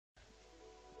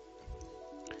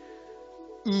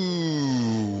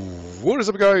Ooh, what is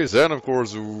up guys, and of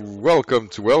course welcome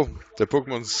to, well, the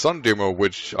Pokemon Sun demo,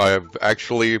 which I have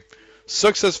actually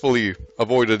successfully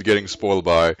avoided getting spoiled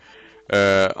by.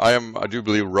 I do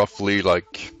believe roughly,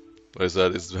 like I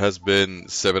said, it has been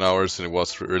 7 hours since it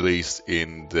was released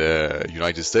in the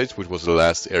United States, which was the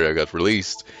last area got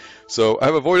released. So I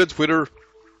have avoided Twitter.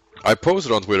 I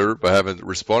posted on Twitter, but I haven't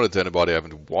responded to anybody, I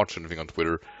haven't watched anything on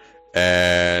Twitter.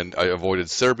 And I avoided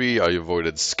Serbi, I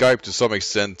avoided Skype to some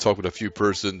extent, talked with a few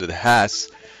person that has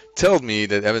told me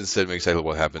that haven't said me exactly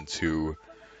what happened to,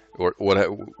 or what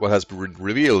has been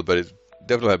revealed, but it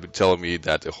definitely have been telling me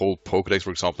that the whole Pokedex,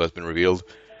 for example, has been revealed,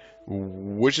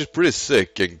 which is pretty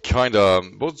sick and kind of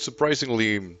both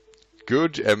surprisingly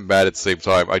good and bad at the same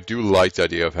time. I do like the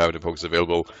idea of having the Pokedex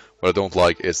available. What I don't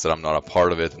like is that I'm not a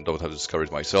part of it and don't have to discover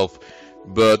it myself.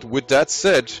 But with that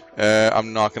said,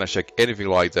 I'm not going to check anything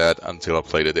like that until I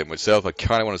play the game myself. I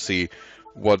kind of want to see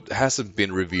what hasn't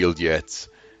been revealed yet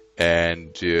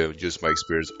and just my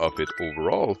experience of it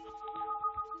overall.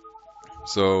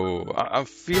 So I'm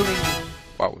feeling,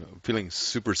 wow, I'm feeling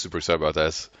super excited about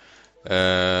this.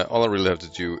 All I really have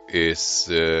to do is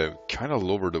kind of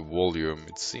lower the volume.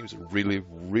 It seems really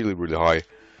high,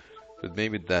 but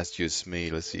maybe that's just me.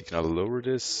 Let's see, can I lower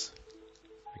this?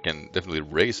 I can definitely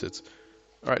raise it.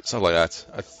 Alright, something like that.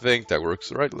 I think that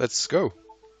works. Alright, let's go.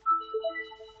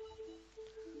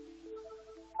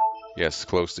 Yes,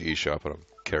 close the eShop, I don't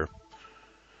care.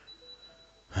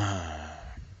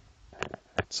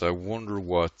 So I wonder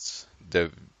what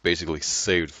they've basically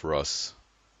saved for us.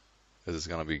 This is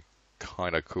gonna be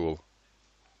kinda cool.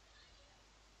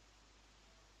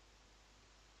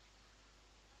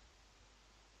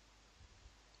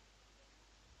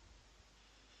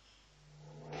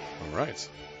 Alright.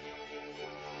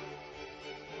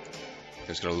 I'm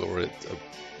just gonna lower it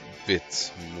a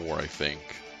bit more, I think.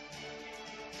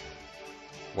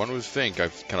 One would think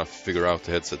I've kind of figured out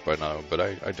the headset by now, but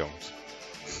I don't.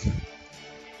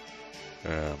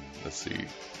 Let's see.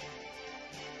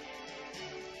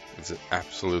 It's the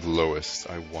absolute lowest,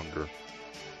 I wonder.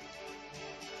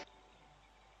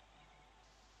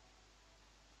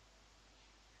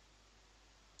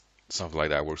 Something like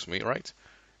that works for me, right?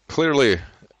 Clearly,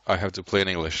 I have to play in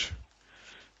English.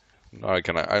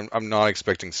 I'm not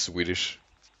expecting Swedish.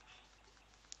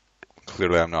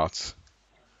 Clearly, I'm not.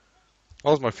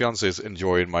 Also, my fiance is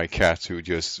enjoying my cat, who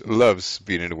just loves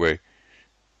being in the way.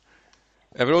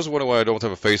 And but also wonder why I don't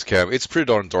have a face cam. It's pretty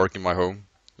darn dark in my home.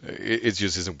 It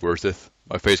just isn't worth it.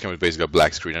 My face cam is basically a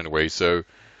black screen anyway, so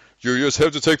you just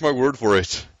have to take my word for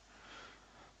it.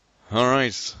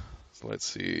 Alright, so let's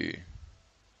see.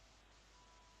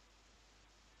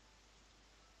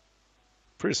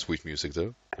 Pretty sweet music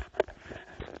though.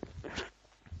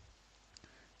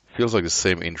 Feels like the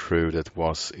same intro that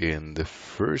was in the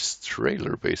first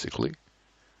trailer, basically.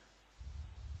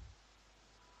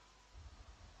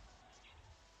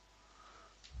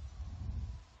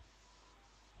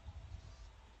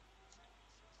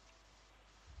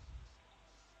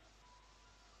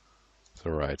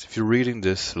 Alright, if you're reading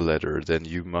this letter, then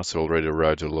you must already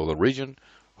arrived to the Alola region.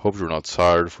 Hope you're not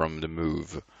tired from the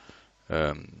move.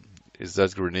 Is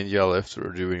that Greninja left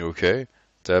or doing okay?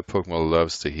 That Pokemon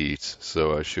loves the heat,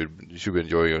 so you should be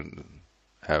enjoying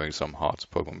having some hot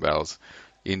Pokemon battles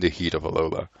in the heat of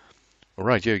Alola.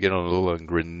 Alright, yeah, you get on Alola and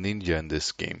Greninja in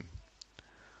this game.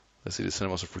 Let's see, the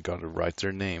cinemas have forgotten to write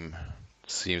their name.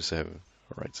 Seems to have.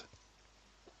 Alright.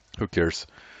 Who cares?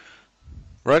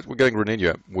 Right, we're getting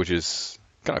Greninja, which is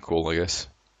kind of cool, I guess.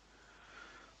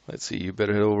 Let's see, you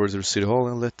better head over to the City Hall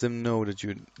and let them know that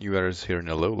you are here in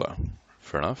Alola.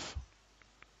 Fair enough.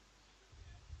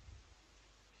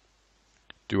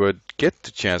 Do I get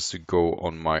the chance to go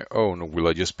on my own, or will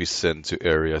I just be sent to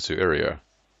area?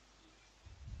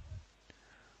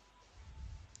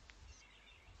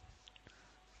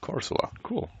 Corsola,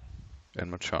 cool.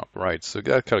 And Machamp, right, so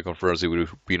that kind of confirms it would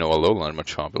be no Alola and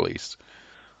Machamp at least.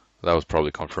 That was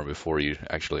probably confirmed before you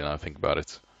actually now think about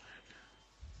it.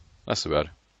 That's too bad.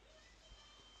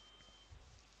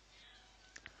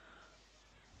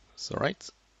 It's alright.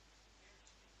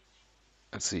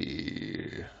 Let's see.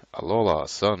 Alola,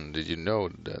 Sun, did you know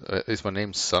that... is my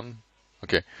name Sun?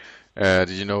 Okay.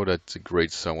 Did you know that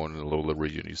great someone in the Alola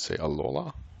region, you say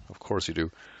Alola? Of course you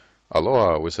do.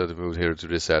 Alola, we said to move here to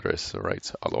this address.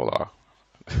 Alright, Alola.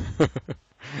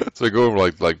 So going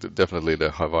like definitely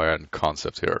the Hawaiian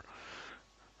concept here.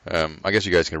 I guess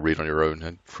you guys can read on your own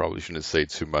and probably shouldn't say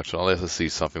too much. Unless I see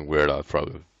something weird, I'll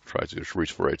probably try to just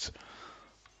reach for it.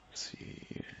 Let's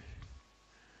see.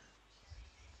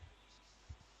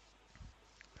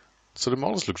 So the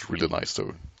models looks really nice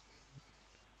though.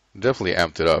 Definitely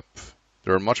amped it up.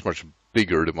 They're much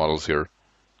bigger, the models here.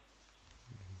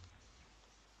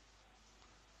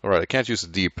 Alright, I can't use the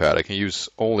D-pad, I can use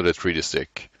only the 3D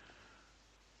stick.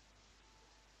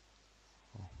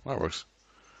 That works.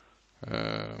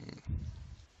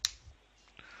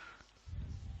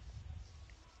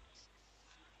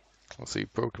 Let's see,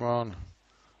 Pokemon.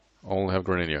 Only have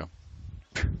Greninja.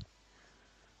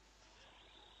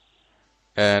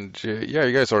 And yeah,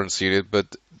 you guys aren't seeing it,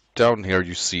 but down here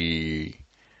you see,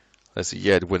 let's see,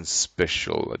 yeah, it went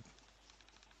special.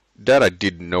 That I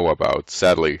didn't know about,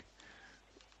 sadly.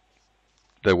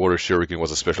 That Water Shuriken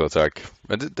was a special attack.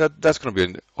 And that's going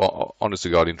to be, honest to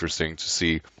God, interesting to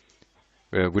see.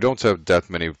 We don't have that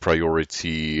many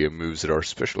priority moves that are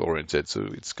special oriented, so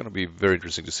it's going to be very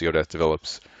interesting to see how that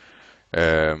develops.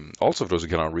 Also, for those who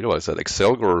cannot realize that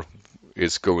Excelgor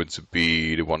is going to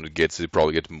be the one that gets to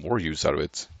probably get more use out of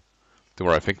it, the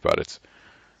more I think about it.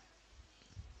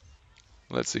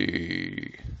 Let's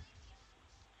see.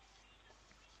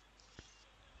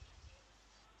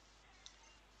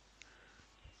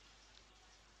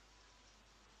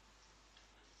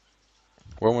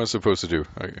 What am I supposed to do?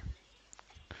 Okay.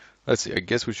 Let's see, I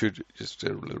guess we should just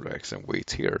relax and wait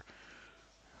here.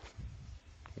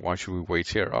 Why should we wait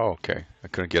here? Oh, okay. I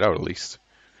couldn't get out at least.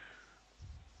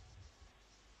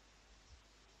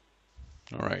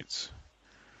 Alright.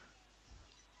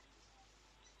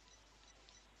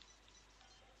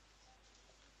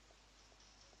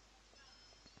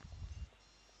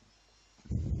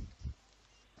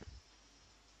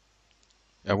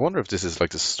 I wonder if this is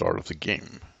like the start of the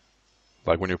game.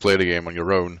 Like when you play the game on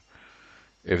your own,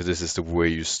 if this is the way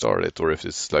you start it, or if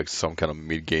it's like some kind of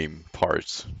mid-game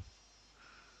part.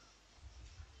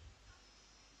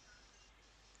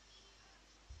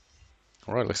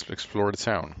 Alright, let's explore the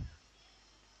town.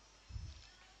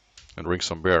 And drink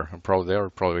some beer. And probably they are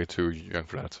probably too young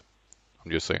for that.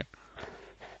 I'm just saying.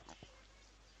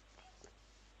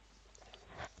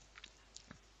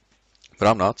 But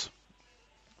I'm not.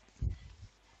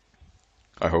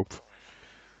 I hope.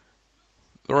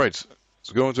 Alright,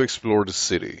 so going to explore the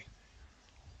city.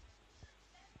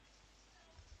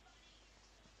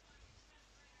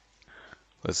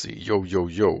 Let's see. Yo, yo,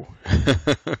 yo.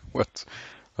 What?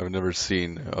 I've never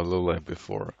seen a lowlight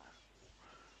before.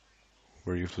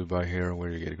 Where you flew by here,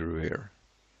 where you get grew here.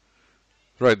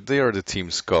 Right, they are the Team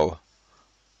Skull.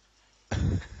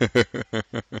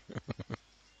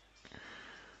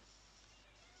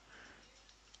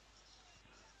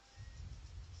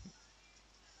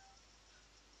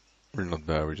 We're not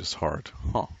bad, we're just hard.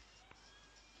 Huh.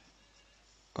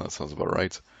 That sounds about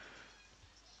right.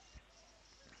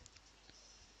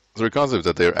 So the concept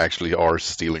that they actually are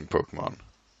stealing Pokemon.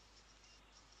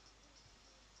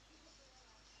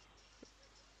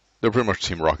 They're pretty much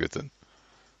Team Rocket then.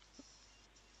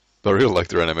 But I really like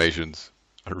their animations.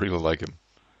 I really like them.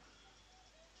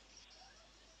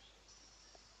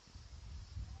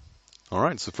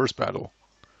 Alright, so first battle.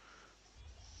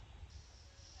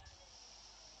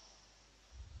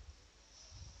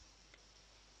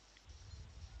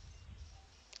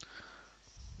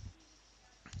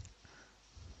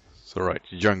 So right,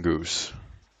 Yungoos.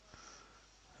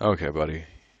 Okay, buddy.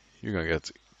 You're gonna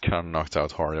get kind of knocked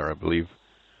out harder, I believe.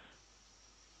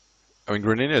 I mean,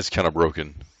 Greninja is kind of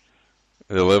broken.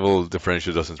 The level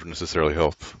differential doesn't necessarily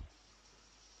help.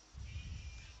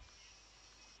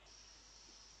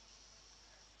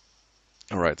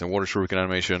 Alright, and Water Shuriken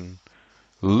animation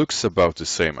looks about the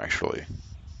same, actually.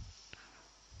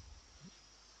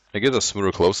 I get a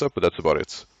smoother close-up, but that's about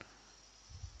it.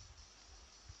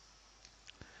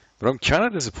 But I'm kind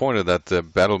of disappointed that the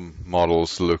battle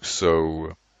models look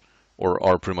so, or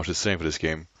are pretty much the same for this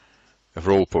game,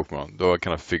 for all Pokemon, though I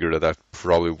kind of figured that that's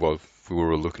probably what we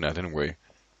were looking at anyway.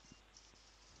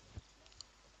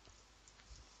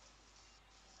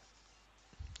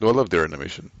 Though I love their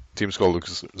animation. Team Skull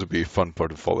looks to be a fun part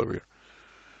to follow here.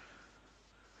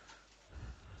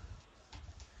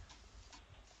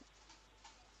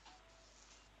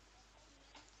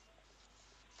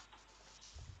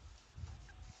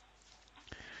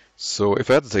 So if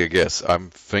I had to take a guess,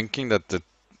 I'm thinking that the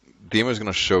demo is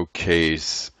going to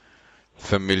showcase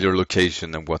familiar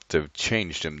location and what they've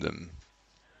changed in them.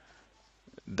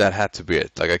 That had to be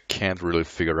it. Like I can't really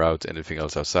figure out anything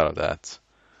else outside of that.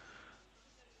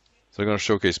 So they're going to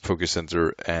showcase Poke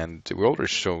Center, and we already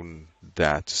shown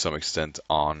that to some extent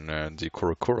on the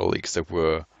CoroCoro leaks that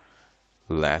were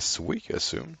last week, I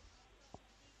assume.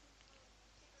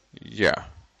 Yeah,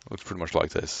 looks pretty much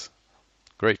like this.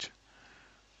 Great.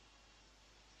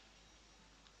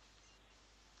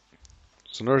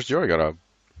 So Nurse Joy got a,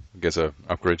 I guess, a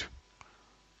upgrade.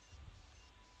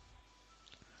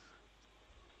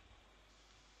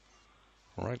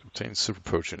 Alright, obtain super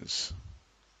potions.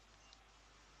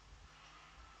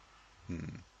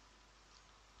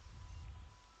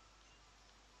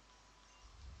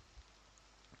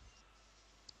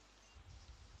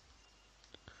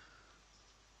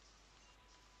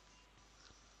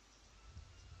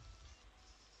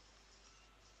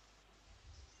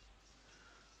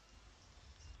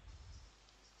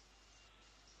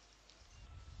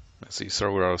 Let's see,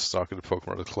 sorry, we're out of stock and the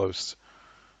Pokemon are closed.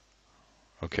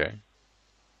 Okay.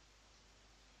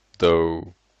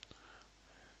 Though,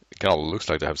 it kind of looks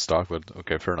like they have stock, but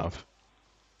okay, fair enough.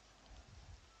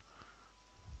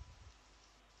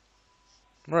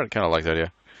 Right, kind of like that,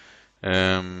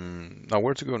 yeah. Now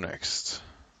where to go next?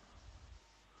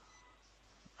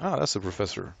 Ah, that's the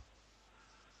professor.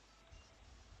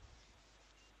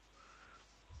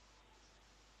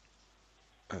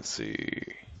 Let's see.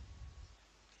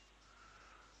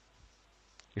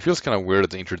 It feels kind of weird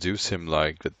that they introduce him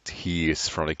like that he is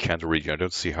from the Kanto region. I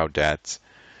don't see how that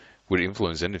would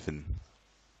influence anything.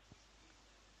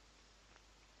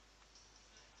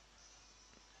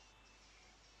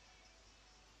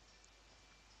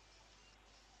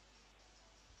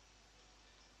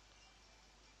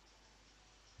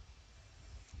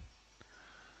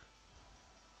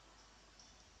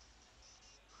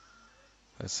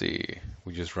 Let's see.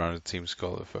 We just rounded Team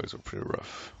Skull. The folks are pretty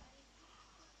rough.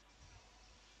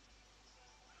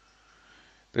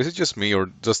 Is it just me, or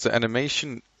does the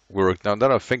animation work? Now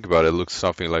that I think about it, it looks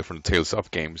something like from the Tales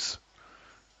of games.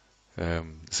 It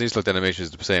seems like the animation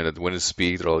is the same, that when they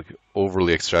speak, they're like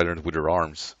overly extravagant with their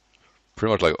arms.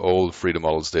 Pretty much like old Freedom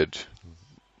models did,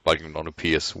 like on the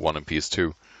PS1 and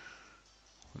PS2.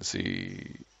 Let's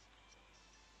see.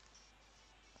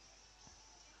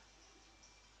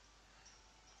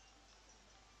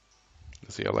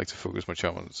 Let's see, I like to focus my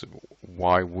channel.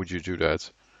 Why would you do that?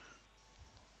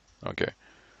 Okay.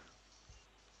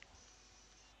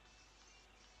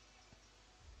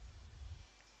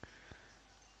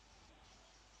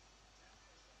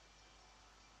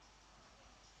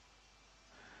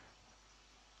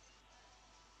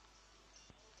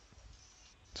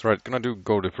 That's right, gonna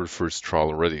go there for the first trial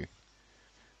already.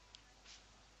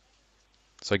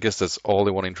 So I guess that's all they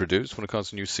want to introduce when it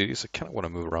comes to new cities. I kind of want to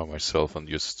move around myself and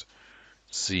just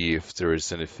see if there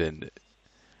is anything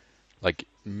like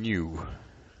new.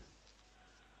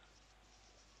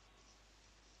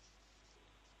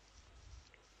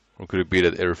 Or could it be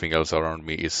that everything else around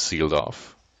me is sealed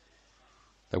off?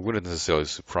 That wouldn't necessarily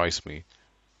surprise me.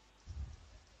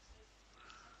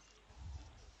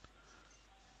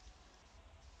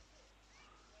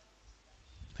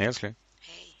 Hej älskling.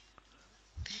 Hej.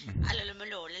 Alla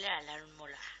lummelåla lärlar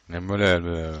mola. Nej,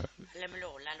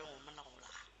 Lummelåla lomanola.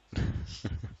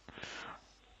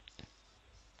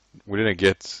 we didn't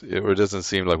get, or it doesn't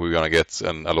seem like we're gonna get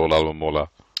an Alola Albamola.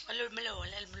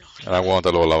 Lummelåla lummelåla. And I want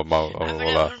Alola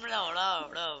Albamola.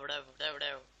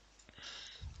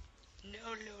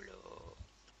 No, no, no.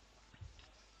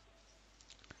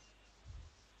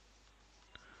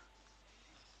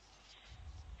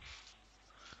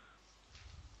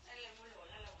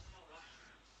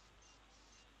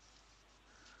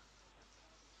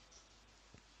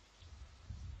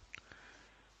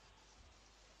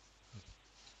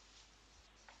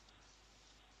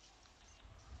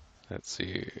 Let's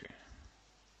see.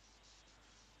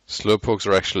 Slowpokes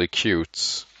are actually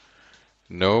cute.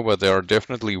 No, but they are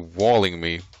definitely walling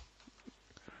me.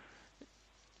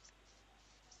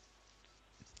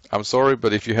 I'm sorry,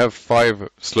 but if you have 5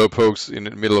 Slowpokes in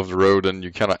the middle of the road and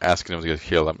you cannot ask them to get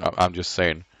killed, I'm just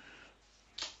saying.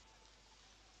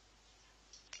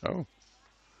 Oh.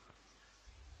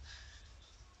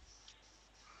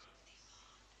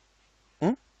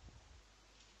 Hmm?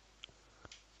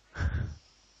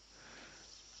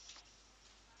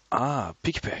 Ah,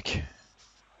 Pikpak.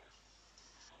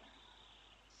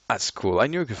 That's cool. I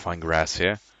knew you could find grass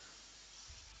here.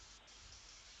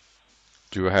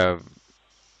 Do you have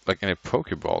like any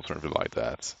Pokeballs or anything like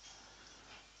that?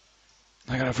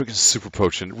 I got a freaking super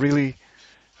potion. Really?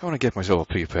 I want to get myself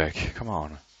a Pikpak. Come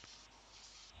on.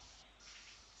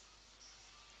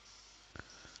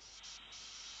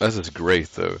 This is great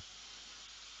though.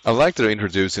 I like that they're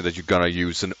introducing that you're gonna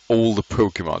use an old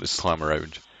Pokemon this time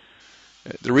around.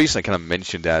 The reason I kind of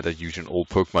mentioned that using old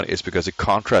Pokemon is because the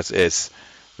contrast is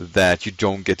that you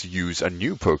don't get to use a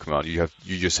new Pokemon.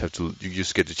 You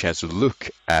just get the chance to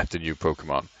look at the new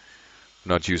Pokemon,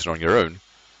 not use it on your own.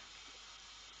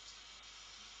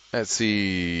 Let's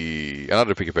see,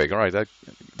 another Pikipek. All right, the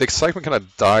excitement kind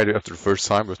of died after the first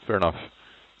time, but fair enough.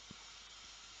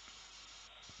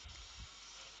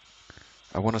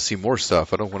 I want to see more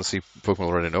stuff. I don't want to see Pokemon I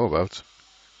already know about.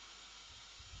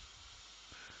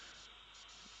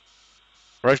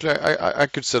 Or actually, I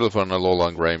could settle for an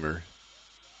Alolan Grimer.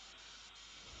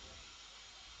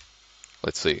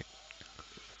 Let's see.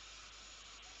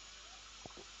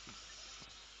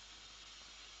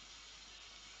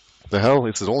 The hell?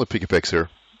 It's the only Pikipeks here.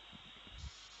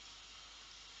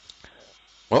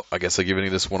 Well, I guess I'm giving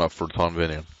this one up for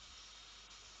Tonvinian.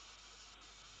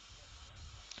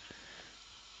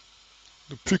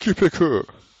 The Pikipek.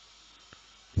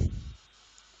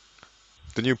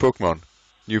 The new Pokemon.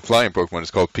 New flying Pokemon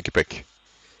is called Pikipek.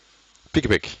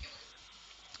 Pikipek.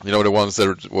 You know the ones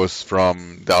that was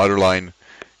from the other line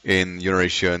in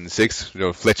Generation 6? You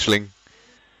know, Fletchling?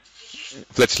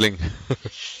 Fletchling.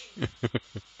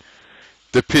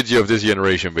 The Pidgey of this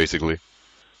generation, basically.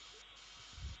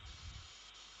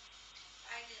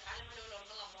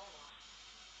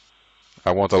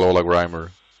 I want a Alola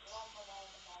Grimer.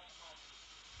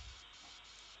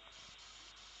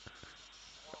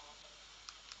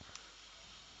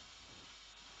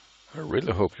 I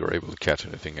really hope you're able to catch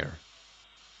anything here.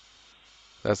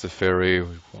 That's the fairy. We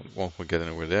won't get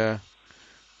anywhere there.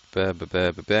 Ba ba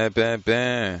ba ba ba ba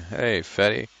ba. Hey,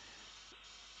 fatty.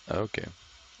 Okay.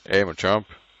 Hey, Machamp.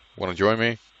 Wanna join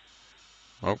me?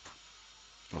 Nope.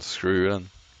 I'll screw you then.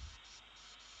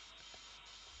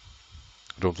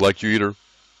 I don't like you either.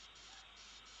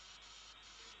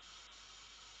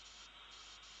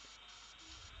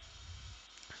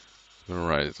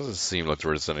 Alright, it doesn't seem like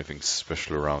there is anything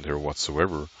special around here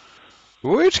whatsoever.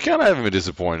 Which kind of have me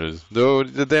disappointed. Though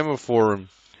the demo for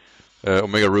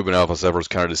Omega Ruby and Alpha Sapphire is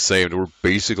kind of the same. There were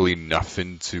basically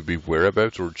nothing to be worried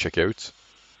about or check out.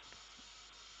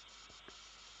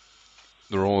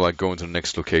 They're all like going to the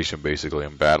next location basically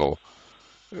in battle.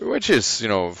 Which is, you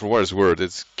know, for what it's worth,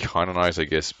 it's kind of nice I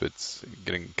guess, but it's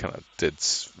getting kind of dead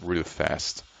real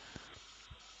fast.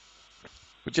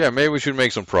 But yeah, maybe we should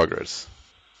make some progress.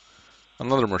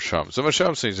 Another Machamp. So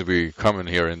Machamp seems to be coming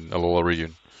here in Alola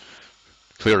region.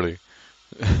 Clearly.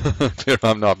 Clearly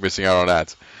I'm not missing out on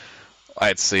that.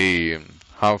 Let's see.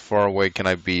 How far away can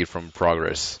I be from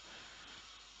progress?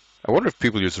 I wonder if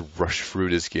people just rush through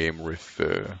this game or if...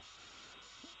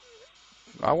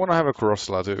 I want to have a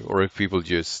Corsola, or if people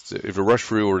just... If they rush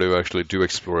through or they actually do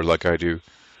explore like I do.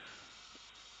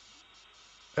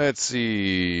 Let's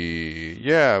see...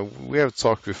 Yeah, we have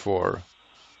talked before.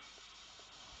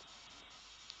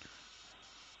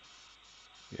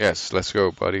 Yes, let's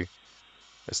go, buddy.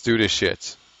 Let's do this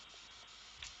shit.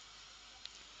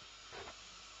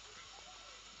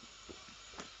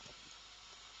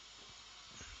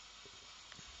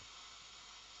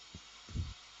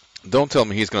 Don't tell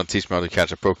me he's gonna teach me how to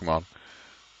catch a Pokemon.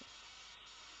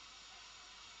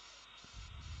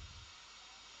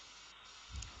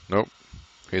 Nope.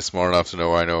 He's smart enough to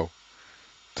know I know.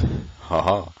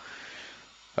 Haha.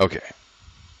 Okay.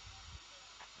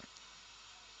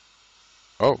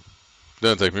 Oh.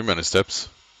 Didn't take me many steps.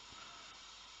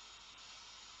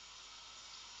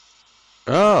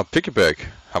 Ah, Pikipek.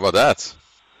 How about that?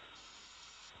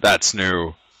 That's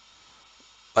new.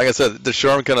 Like I said, the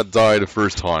charm kind of died the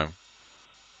first time.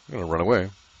 I'm gonna run away.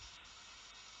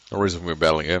 No reason we're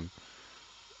battling him.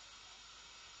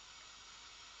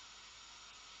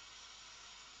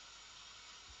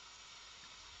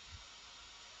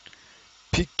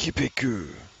 Pikipeku.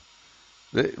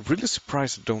 Really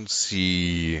surprised I don't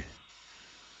see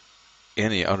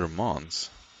any other mons.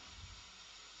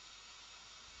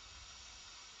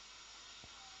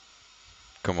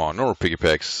 Come on, no more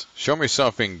Pikipeks. Show me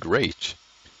something great.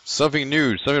 Something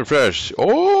new, something fresh.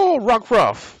 Oh,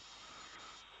 Rockruff!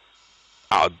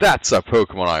 Oh, that's a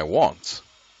Pokemon I want.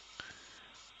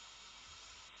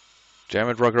 Damn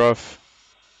it, Rockruff.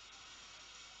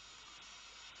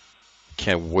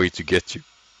 Can't wait to get you.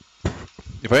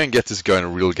 If I can get this guy in a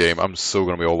real game, I'm so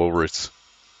gonna be all over it.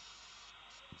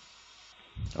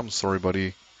 I'm sorry,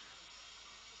 buddy.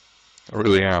 I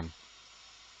really am.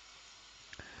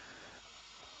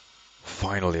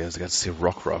 Finally, I got to see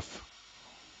Rockruff.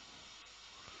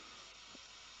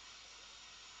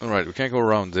 Alright, we can't go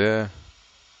around there.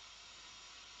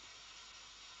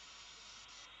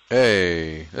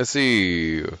 Hey, let's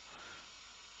see.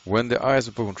 When the eyes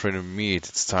of Pokemon Trainer meet,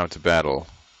 it's time to battle.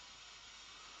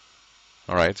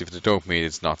 Alright, if they don't meet,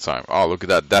 it's not time. Oh, look at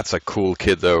that. That's a cool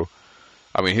kid, though.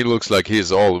 I mean, he looks like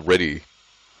he's all ready.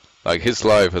 Like, his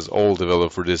life has all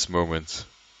developed for this moment.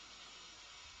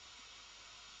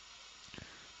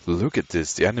 Look at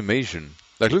this, the animation.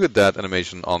 Like, look at that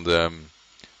animation on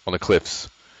the cliffs.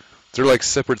 They're like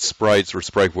separate sprites or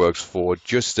sprite works for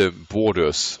just the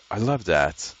borders. I love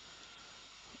that.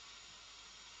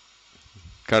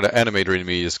 Kind of animator in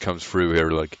me just comes through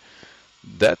here. Like,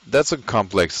 that's some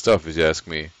complex stuff, if you ask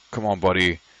me. Come on,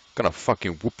 buddy. Gonna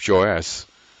fucking whoop your ass.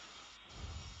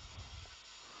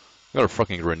 You're a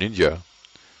fucking Greninja.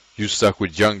 You stuck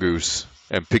with Jungoose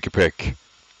and Pick-a-Pick.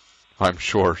 I'm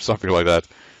sure, something like that.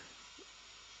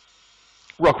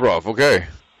 Rockruff, okay.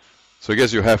 So I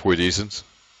guess you're halfway decent.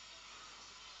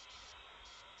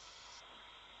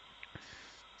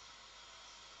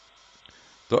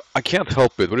 Though I can't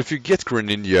help it, but if you get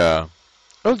Greninja...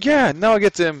 Oh yeah, now I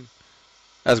get them.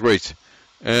 That's great.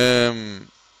 I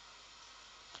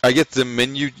get the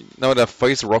menu, now that I've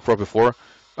faced Rockruff before,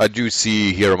 I do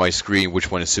see here on my screen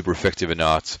which one is super effective and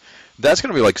not. That's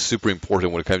gonna be like super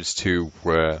important when it comes to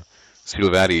Steel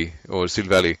Valley,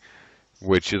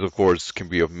 which is of course can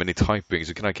be of many typings.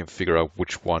 You can figure out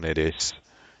which one it is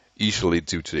easily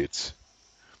due to it.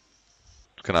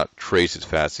 You cannot trace it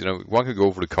fast. You know, one can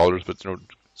go for the colors, but you know,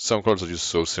 some colors are just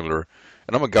so similar.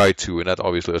 And I'm a guy too, and that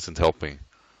obviously doesn't help me.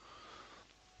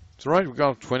 It's alright, we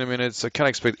got 20 minutes. I can't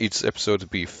expect each episode to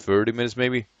be 30 minutes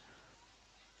maybe.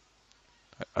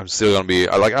 I'm still gonna be,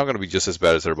 I'm gonna be just as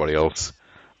bad as everybody else.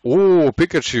 Oh,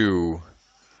 Pikachu!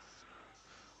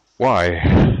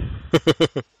 Why?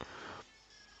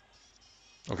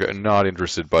 Okay, not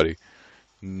interested, buddy.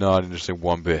 Not interested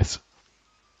one bit.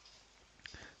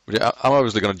 But yeah, I'm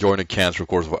obviously gonna join the cancer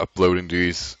course of uploading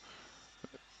these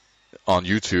on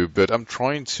YouTube, but I'm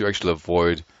trying to actually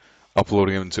avoid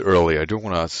uploading them too early. I don't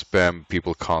want to spam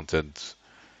people content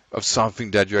of something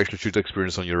that you actually should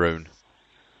experience on your own.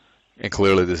 And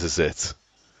clearly this is it.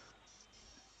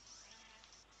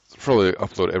 I'll probably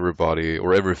upload everybody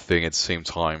or everything at the same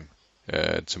time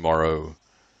tomorrow,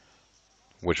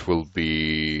 which will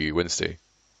be Wednesday.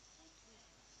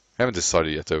 I haven't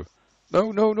decided yet though.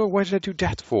 No, no, no, why did I do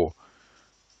that for?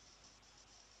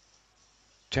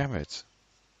 Damn it.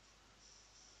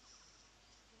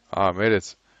 Ah, I made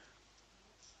it.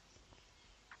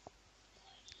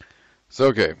 So,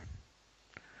 okay.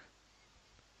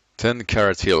 10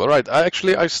 Carrot Hill. Alright, I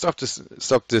stopped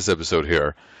this episode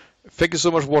here. Thank you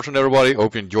so much for watching, everybody.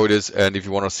 Hope you enjoyed this, and if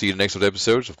you want to see the next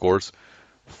episodes, of course,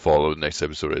 follow the next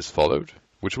episode is followed,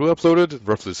 which will be uploaded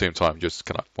roughly the same time. Just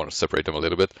kind of want to separate them a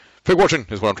little bit. Thank you for watching,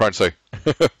 is what I'm trying to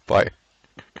say. Bye.